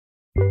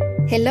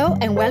Hello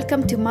and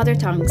welcome to Mother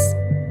Tongues.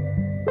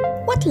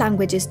 What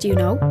languages do you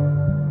know?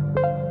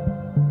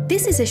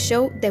 This is a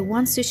show that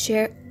wants to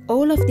share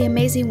all of the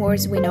amazing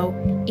words we know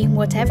in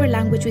whatever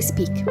language we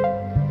speak.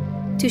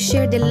 To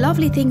share the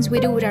lovely things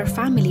we do with our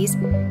families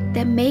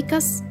that make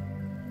us,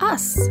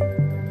 us.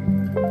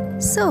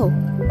 So,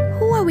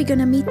 who are we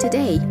gonna meet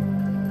today?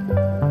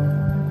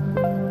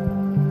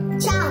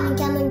 Ciao, mi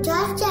chiamo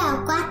Giorgia e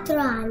ho 4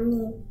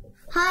 anni.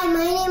 Hi,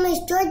 my name is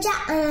Georgia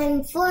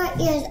and I'm 4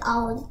 years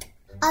old.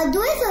 Ho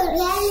 2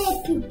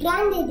 sorelle più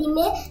grandi di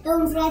me e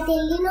un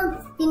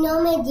fratellino di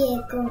nome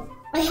Diego.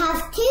 I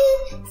have 2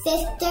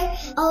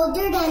 sisters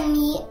older than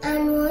me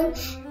and one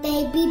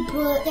baby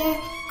brother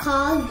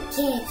called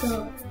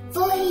Diego.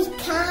 For he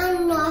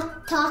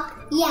cannot talk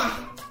yet.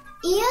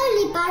 Io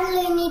li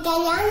parlo in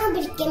italiano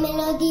perché me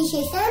lo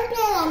dice sempre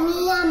la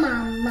mia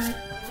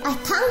mamma. I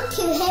talk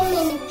to him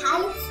in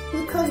Italian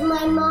because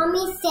my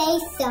mommy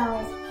says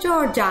so.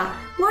 Georgia,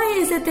 why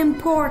is it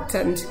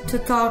important to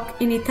talk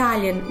in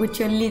Italian with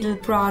your little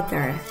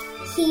brother?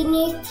 He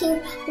needs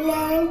to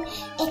learn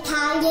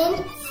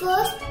Italian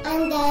first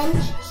and then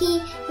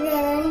he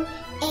learns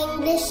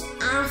English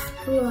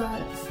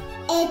afterwards.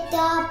 E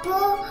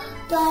dopo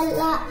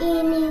parla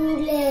in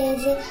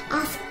inglese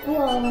a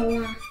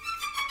scuola.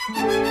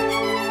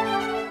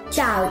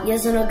 Ciao, io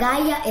sono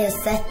Gaia e ho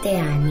 7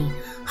 anni.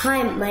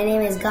 Hi, my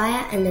name is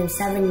Gaia and I'm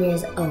 7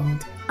 years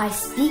old. I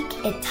speak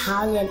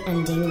Italian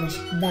and English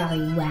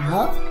very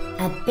well,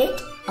 a bit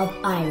of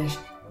Irish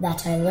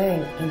that I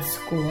learned in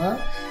school.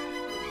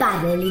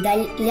 Parlo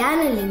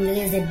l'italiano e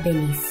l'inglese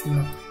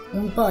benissimo,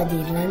 un po' di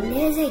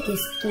irlandese che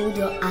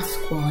studio a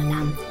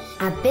scuola.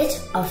 A bit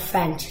of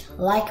French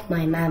like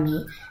my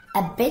mommy,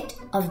 a bit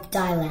of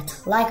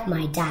dialect like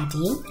my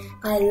daddy.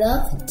 I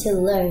love to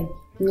learn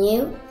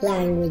new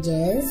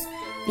languages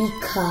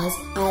because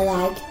I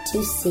like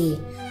to see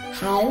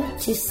how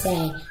to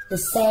say the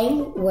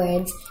same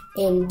words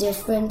in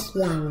different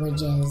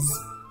languages.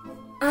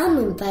 Amo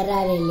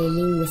imparare le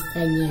lingue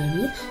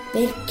straniere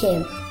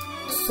perché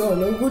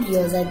sono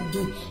curiosa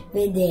di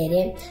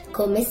vedere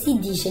come si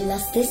dice la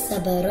stessa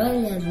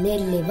parola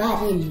nelle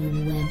varie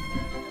lingue.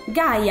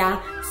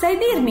 Gaia, sai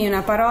dirmi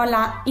una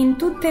parola in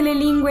tutte le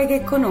lingue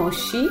che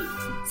conosci?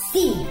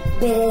 Sì,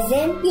 per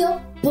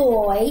esempio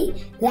poi,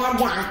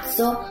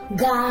 ragazzo,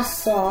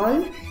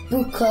 garçon,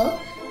 buco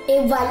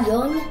e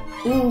vaglion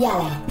in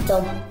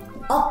dialetto.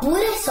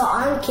 Oppure so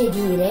anche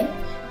dire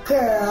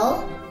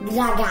girl,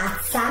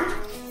 ragazza,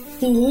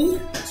 fig,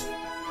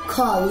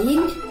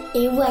 Colin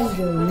e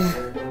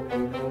vagliona.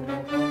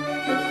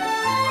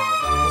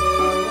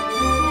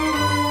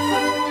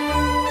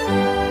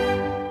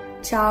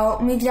 Ciao,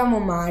 mi chiamo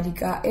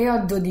Marika e ho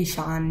 12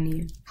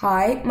 anni.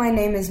 Hi, my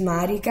name is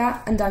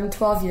Marika and I'm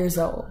 12 years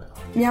old.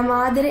 Mia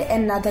madre è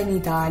nata in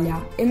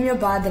Italia e mio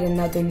padre è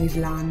nato in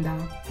Irlanda.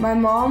 My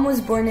mom was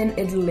born in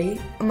Italy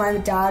and my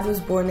dad was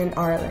born in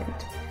Ireland.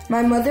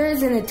 My mother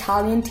is an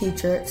Italian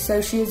teacher, so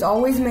she is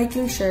always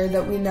making sure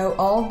that we know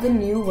all the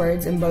new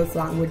words in both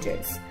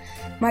languages.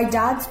 My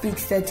dad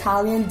speaks the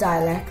Italian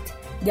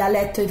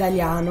dialetto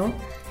italiano,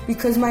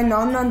 because my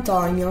nonno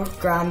Antonio,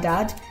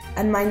 granddad,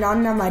 and my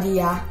nonna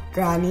Maria,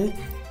 granny,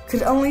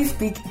 could only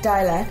speak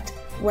dialect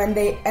when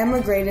they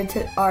emigrated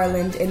to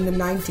Ireland in the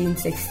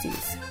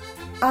 1960s.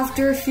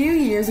 After a few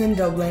years in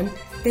Dublin,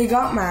 they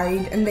got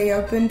married and they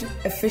opened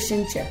a fish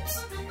and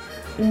chips,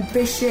 un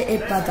pesce e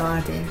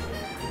patate.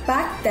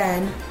 Back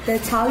then, the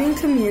Italian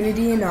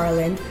community in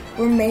Ireland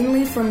were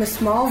mainly from a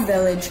small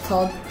village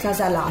called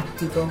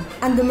Casalattico,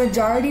 and the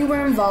majority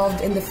were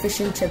involved in the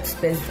fish and chips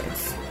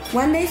business.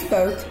 When they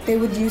spoke, they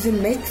would use a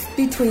mix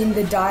between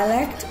the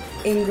dialect,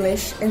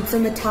 English, and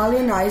some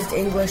Italianized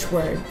English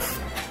words.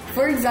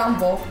 For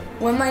example,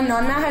 when my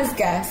nonna has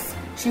guests,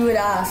 she would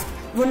ask,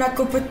 "Una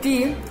coppa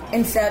tea?"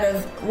 instead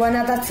of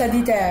 "Una tazza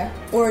di tè,"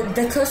 or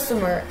the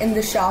customer in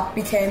the shop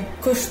became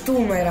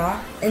costumera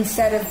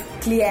instead of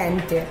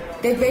cliente.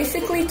 They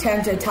basically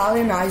tend to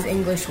Italianize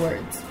English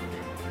words.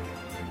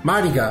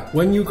 Marika,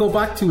 when you go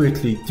back to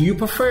Italy, do you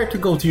prefer to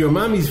go to your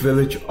mommy's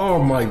village or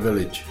my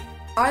village?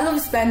 I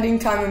love spending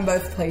time in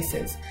both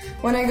places.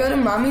 When I go to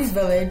mommy's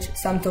village,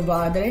 Santo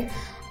Padre,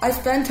 I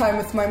spend time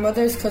with my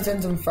mother's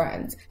cousins and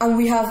friends, and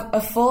we have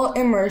a full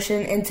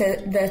immersion into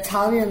the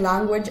Italian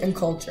language and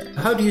culture.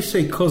 How do you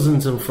say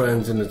cousins and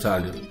friends in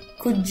Italian?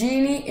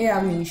 Cugini e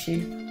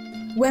amici.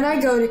 When I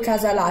go to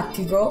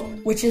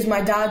Casalattico, which is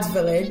my dad's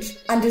village,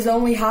 and is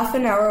only half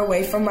an hour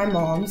away from my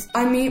mom's,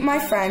 I meet my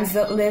friends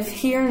that live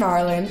here in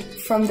Ireland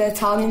from the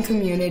Italian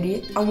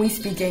community, and we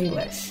speak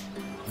English.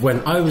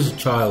 When I was a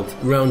child,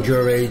 around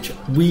your age,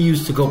 we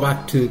used to go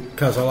back to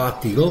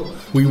Casalattico.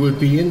 We would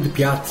be in the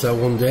piazza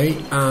one day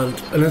and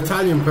an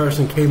Italian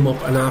person came up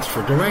and asked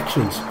for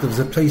directions. There was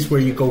a place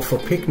where you go for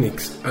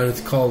picnics and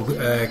it's called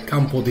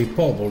Campo dei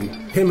Popoli.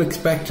 Him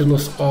expecting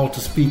us all to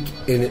speak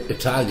in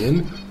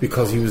Italian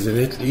because he was in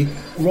Italy,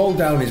 rolled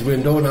down his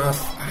window and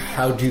asked,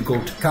 "How do you go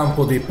to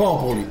Campo dei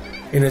Popoli?"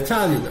 in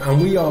Italian,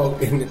 and we all,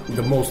 in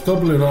the most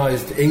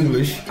Dublinised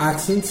English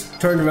accents,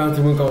 turned around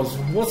to him and goes,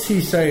 what's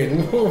he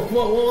saying?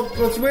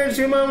 Where's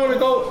your man want to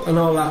go? And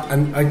all that.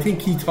 And I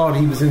think he thought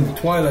he was in the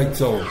Twilight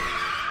Zone.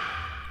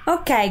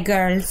 Okay,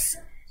 girls.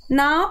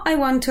 Now I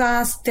want to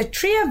ask the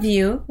three of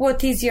you,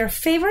 what is your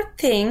favorite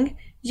thing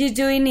you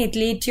do in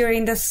Italy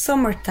during the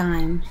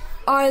summertime?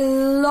 I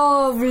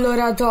love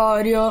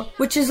l'oratorio,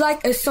 which is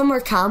like a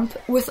summer camp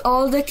with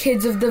all the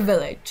kids of the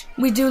village.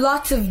 We do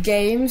lots of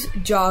games,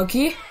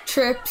 giochi,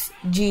 trips,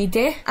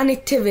 gite, and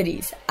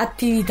activities,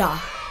 attività.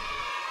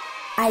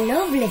 I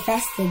love le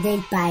feste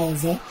del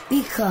paese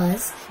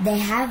because they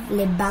have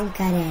le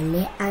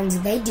bancarelle and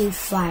they do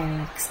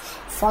fireworks,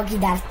 fuochi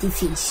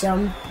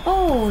d'artificio.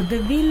 Oh, the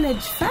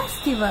village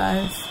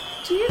festivals.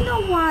 Do you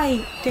know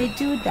why they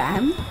do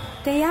them?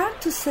 They are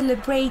to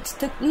celebrate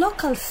the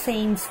local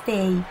saint's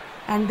day,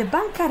 and the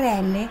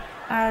bancarelle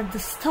are the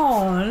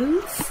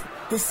stalls.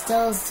 The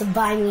stalls to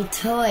buy me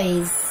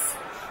toys.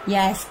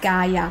 Yes,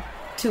 Gaia,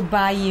 to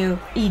buy you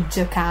I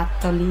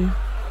giocattoli.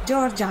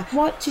 Georgia,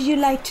 what do you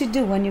like to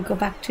do when you go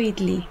back to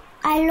Italy?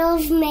 I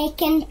love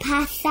making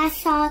pasta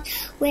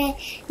sauce with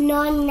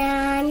Nonna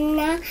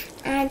Anna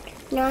and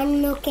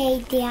Nonno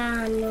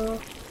Gaetano.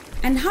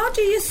 And how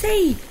do you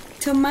say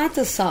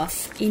tomato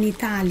sauce in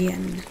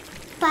Italian?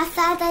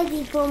 Passata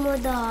di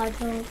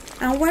pomodoro.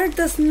 And where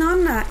does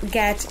Nonna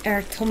get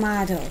her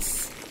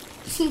tomatoes?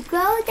 She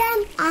grows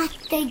them at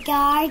the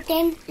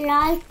garden,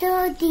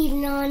 l'altro di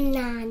Nonna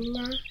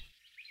Anna.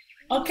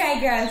 Okay,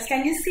 girls,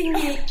 can you sing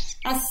me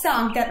a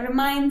song that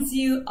reminds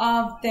you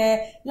of the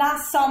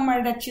last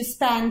summer that you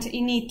spent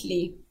in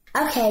Italy?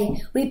 Okay,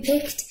 we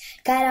picked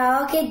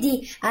Karaoke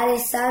di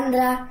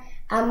Alessandra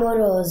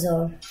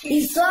Amoroso.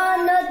 Il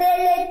suono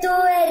delle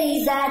tue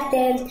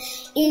risate,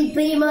 il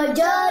primo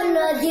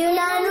giorno di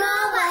una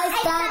nuova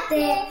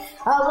estate.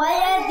 Ho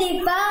voglia di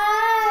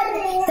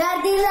fare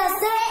tardi la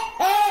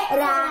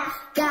sera,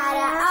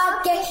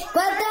 karaoke,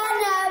 quanta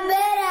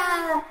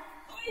vera.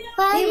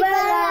 Puoi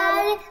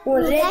ballare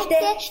un rete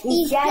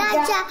in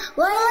spiaggia,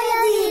 voglia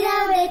di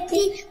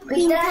lavetti,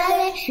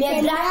 pintare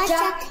le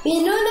braccia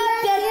in una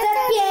piazza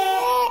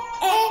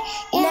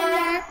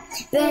piena,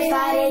 per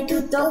fare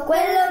tutto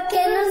quello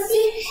che non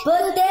si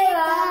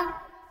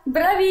poteva.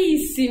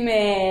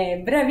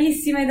 Bravissime,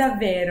 bravissime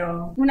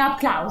davvero. Un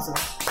applauso.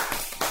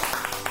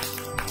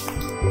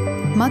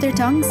 Mother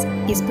Tongues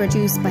is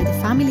produced by the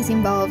families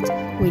involved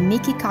with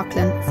Nikki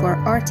Coughlin for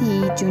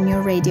RTE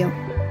Junior Radio.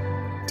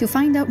 To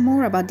find out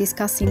more about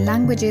discussing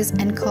languages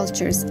and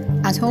cultures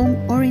at home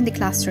or in the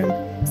classroom,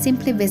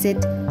 simply visit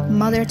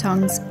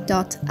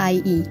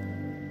mothertongues.ie.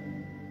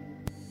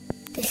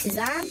 This is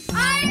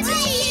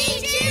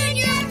RTE Junior.